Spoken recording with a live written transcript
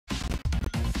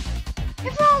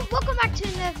Everyone, welcome back to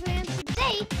another video. And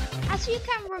today, as you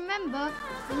can remember,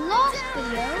 the last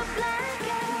video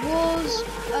was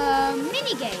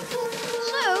mini games.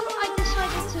 So I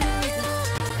decided to do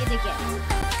it again.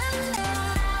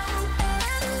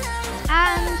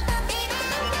 And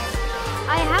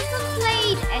I haven't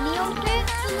played any of it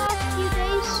the last few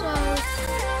days, so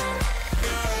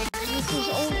this is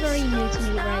all very new to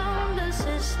me right now.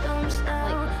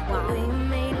 Like, wow.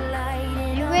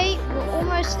 Anyway, we're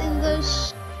almost in the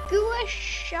skewer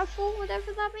shuffle,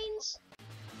 whatever that means.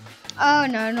 Oh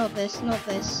no, not this, not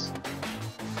this.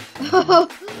 Oh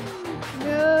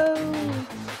no.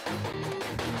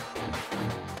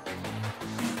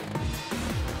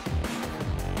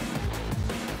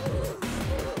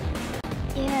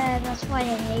 Yeah, that's why I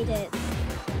hate it.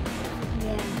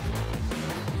 Yeah.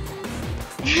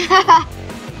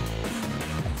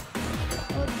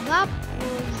 Well, that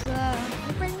was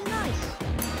pretty nice.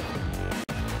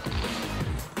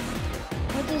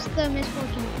 What is the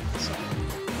misfortune say?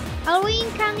 Halloween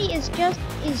candy is good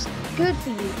for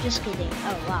you. Just kidding.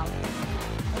 Oh wow.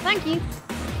 Well, thank you.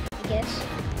 I guess.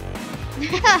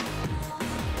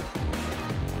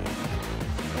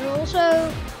 There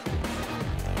also,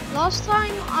 last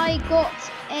time I got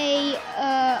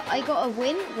a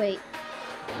win. Wait,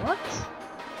 what?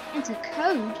 Enter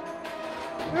code.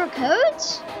 There are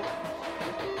codes?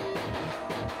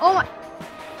 Oh my.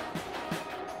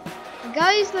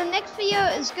 Guys, the next video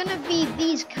is gonna be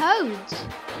these codes.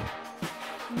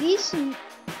 These seem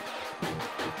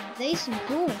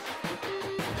cool.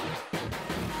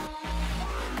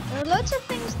 There are loads of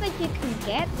things that you can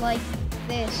get, like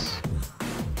this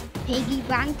piggy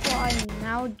bank that I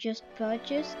now just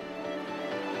purchased.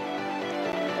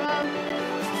 Well,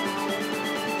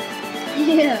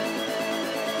 yeah.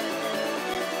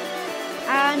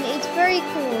 And it's very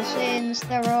cool since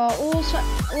there are also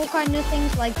all kind of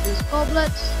things like these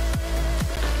goblets,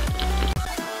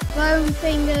 bone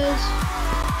fingers,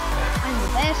 I'm the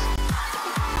best.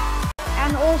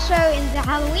 And also in the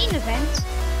Halloween event,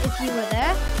 if you were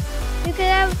there, you could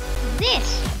have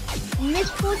this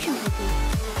misfortune cookie.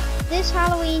 This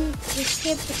Halloween is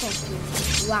skip the costume.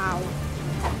 Wow.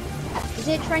 Is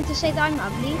it trying to say that I'm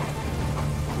ugly?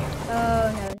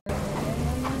 Oh no.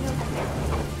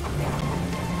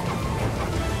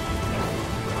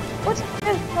 What?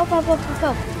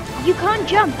 Go. You can't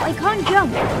jump. I can't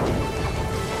jump.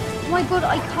 Oh my god,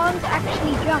 I can't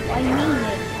actually jump. I mean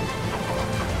it.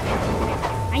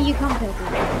 And you can't kill me.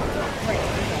 Right, I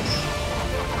guess.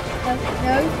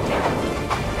 No.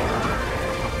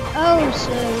 Oh,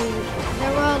 so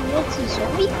there are lots of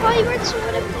zombie pirates or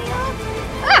whatever they are.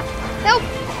 Ah! Help!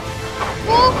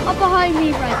 Four are behind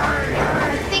me right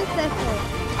now. I think they're four.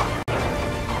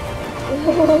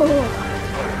 Oh.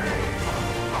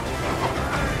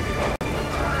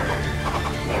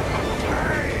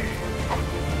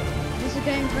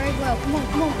 Going very well. Come on.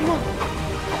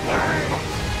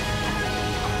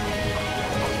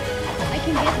 I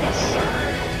can get this.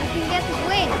 I can get this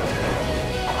win.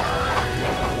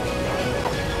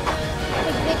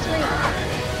 Big victory.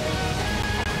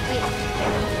 Wait.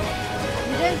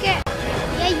 You don't get.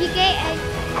 Yeah, you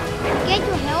get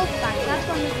your health back. That's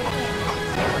one of the things.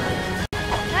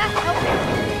 Ah,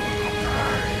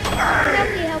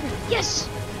 help me. Yes.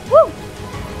 Woo.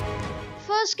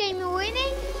 First game you're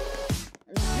winning.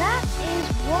 That is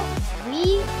what we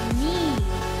need.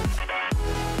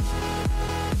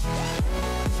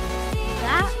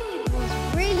 That was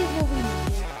really what we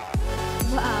needed.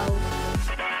 Wow.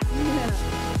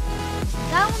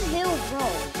 Downhill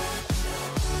roll.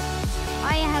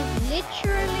 I have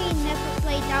literally never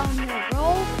played downhill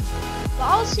roll, but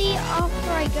I'll see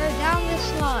after I go down this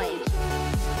slide.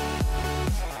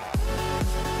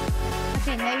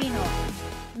 Okay, maybe not.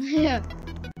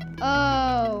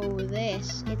 Oh,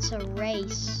 this. It's a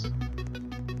race.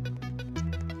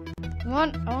 Come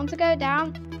on, I want to go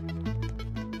down.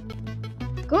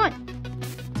 Come on.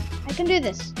 I can do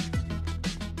this.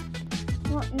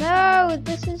 What? No,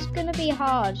 this is gonna be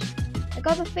hard. I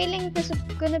got the feeling this is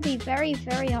gonna be very,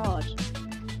 very hard.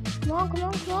 Come on. Come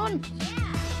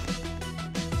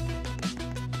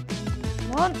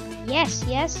on. Yes.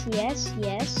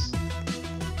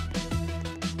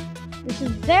 This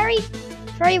is very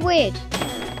weird.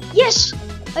 Yes!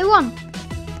 I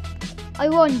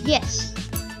won, yes.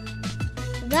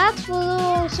 That was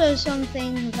also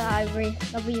something that we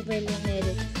really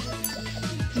needed.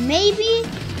 Maybe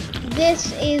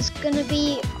this is gonna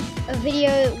be a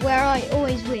video where I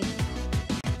always win.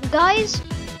 Guys,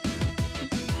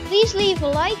 please leave a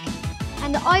like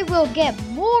and I will get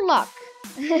more luck.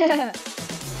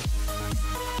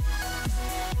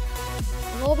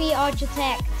 Lobby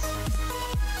architect.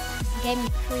 game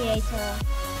creator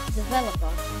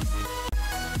developer.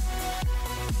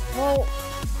 Well,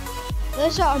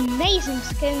 those are amazing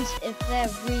skins if they're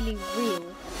really real.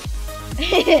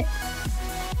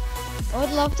 I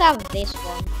would love to have this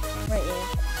one right here.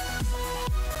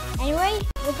 Anyway,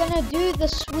 we're gonna do the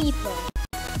sweeper.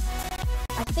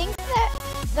 I think that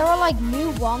there are like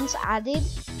new ones added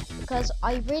because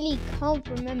I really can't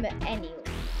remember any of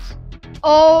these.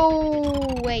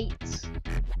 Oh wait,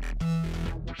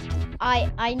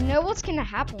 I know what's gonna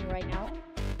happen right now.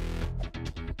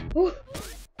 Ooh.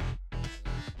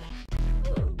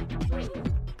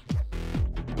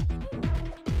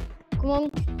 Come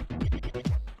on.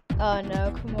 Oh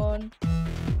no, come on.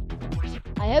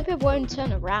 I hope it won't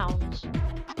turn around.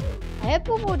 I hope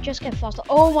it will just get faster.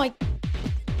 Oh my.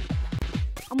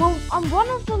 I'm one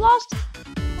of the last.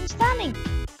 I'm standing.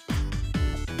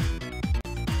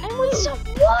 And with some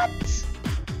what?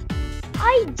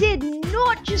 I did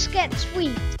not just get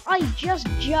swept. I just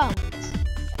jumped.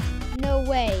 No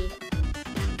way.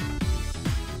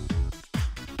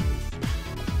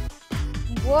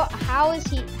 What? How is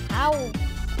he? How?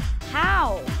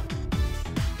 How?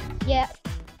 Yeah.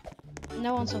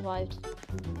 No one survived.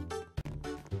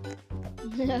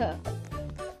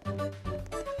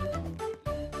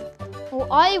 Well,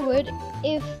 I would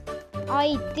if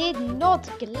I did not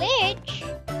glitch.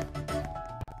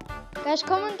 Guys,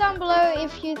 comment down below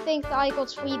if you think that I got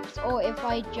swept or if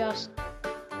I just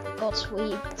got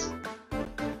swept.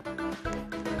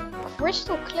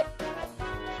 Crystal clip.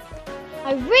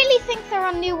 I really think there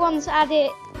are new ones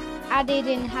added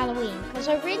in Halloween because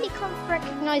I really can't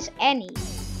recognize any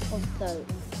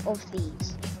of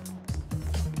these.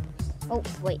 Oh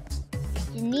wait,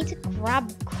 you need to grab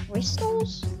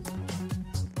crystals?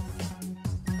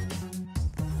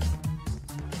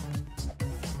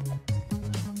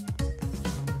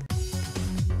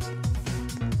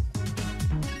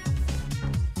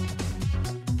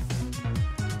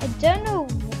 I don't know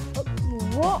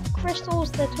what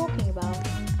crystals they're talking about.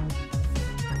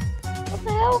 What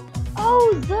the hell?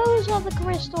 Oh, those are the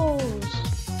crystals.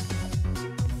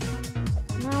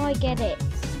 Now I get it.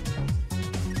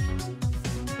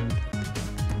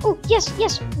 Oh, yes,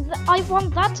 yes. I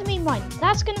want that to be mine.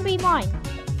 That's gonna be mine.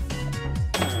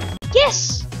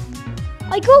 Yes!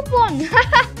 I got one!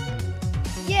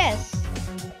 Yes.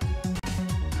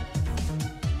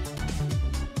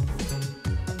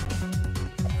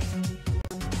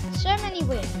 So many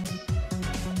wins.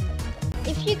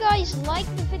 If you guys like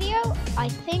the video, I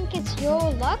think it's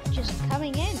your luck just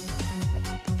coming in.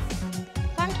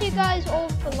 Thank you guys all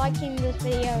for liking this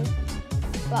video,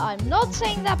 but I'm not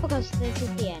saying that because this is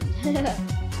the end.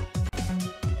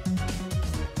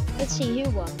 Let's see who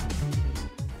won.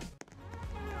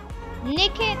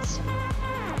 Nick it,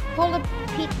 I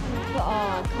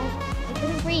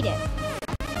couldn't read it.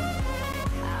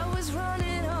 I was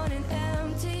running on an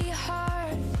empty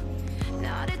heart,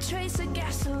 not a trace of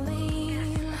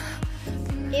gasoline.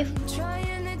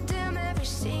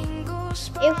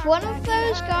 If one of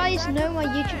those guys know my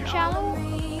YouTube channel,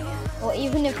 or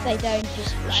even if they don't,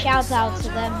 just shout out to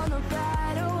them.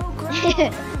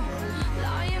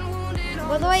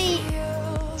 By the way,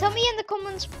 tell me in the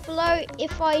comments below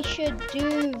if I should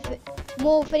do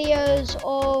more videos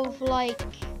of like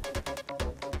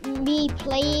me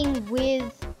playing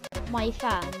with my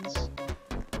fans.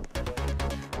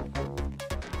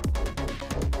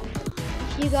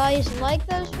 If you guys like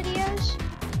those videos,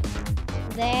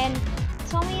 then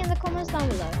tell me in the comments down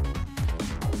below.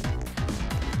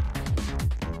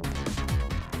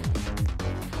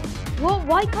 What?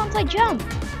 Why can't I jump?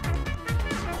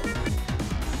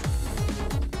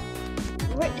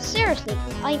 Seriously,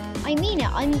 I mean it.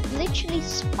 I'm literally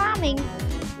spamming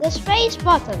the space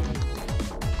button.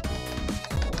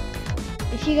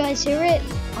 If you guys hear it,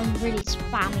 I'm really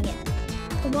spamming it.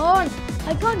 Come on,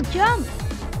 I can't jump.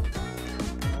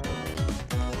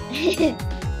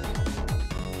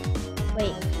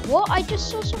 Wait, what? I just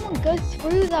saw someone go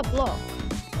through that block.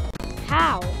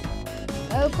 How?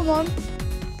 Oh, come on.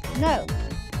 No.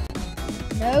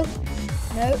 No.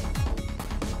 No.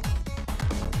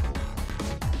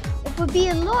 It would be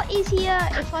a lot easier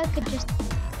if I could just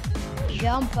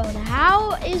jump on.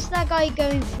 How is that guy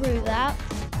going through that?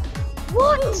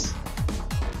 What?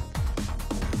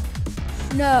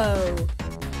 No.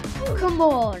 Come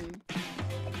on.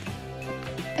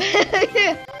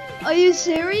 Are you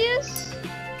serious?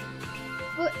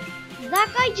 But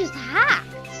that guy just hacked.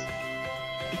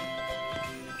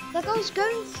 That guy's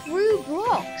going through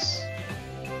blocks.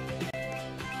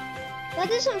 That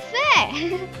isn't fair.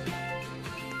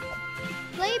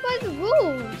 Play by the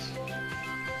rules.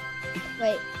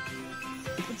 Wait,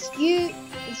 it's you.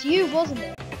 It's you, wasn't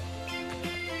it?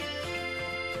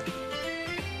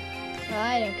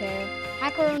 I don't care.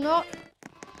 Hacker or not,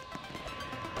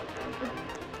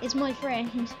 it's my friend.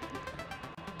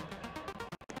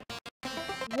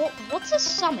 What's a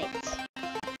summit?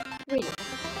 Really?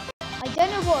 I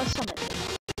don't know what a summit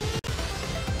is.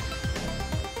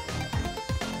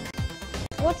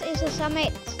 What is a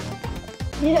summit?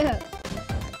 Yeah.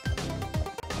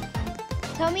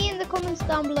 Tell me in the comments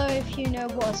down below if you know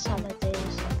what a summit is.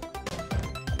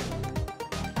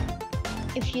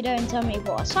 If you don't tell me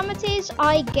what a summit is,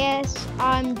 I guess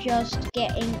I'm just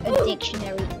getting a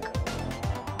dictionary.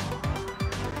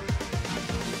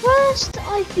 First,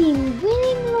 I've been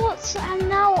winning lots, and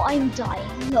now I'm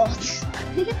dying lots.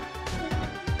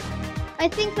 I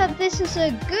think that this is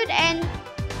a good end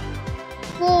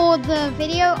for the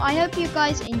video. I hope you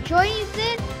guys enjoyed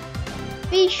it.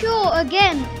 Be sure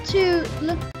again to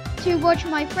watch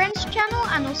my friend's channel,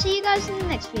 and I'll see you guys in the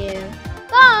next video.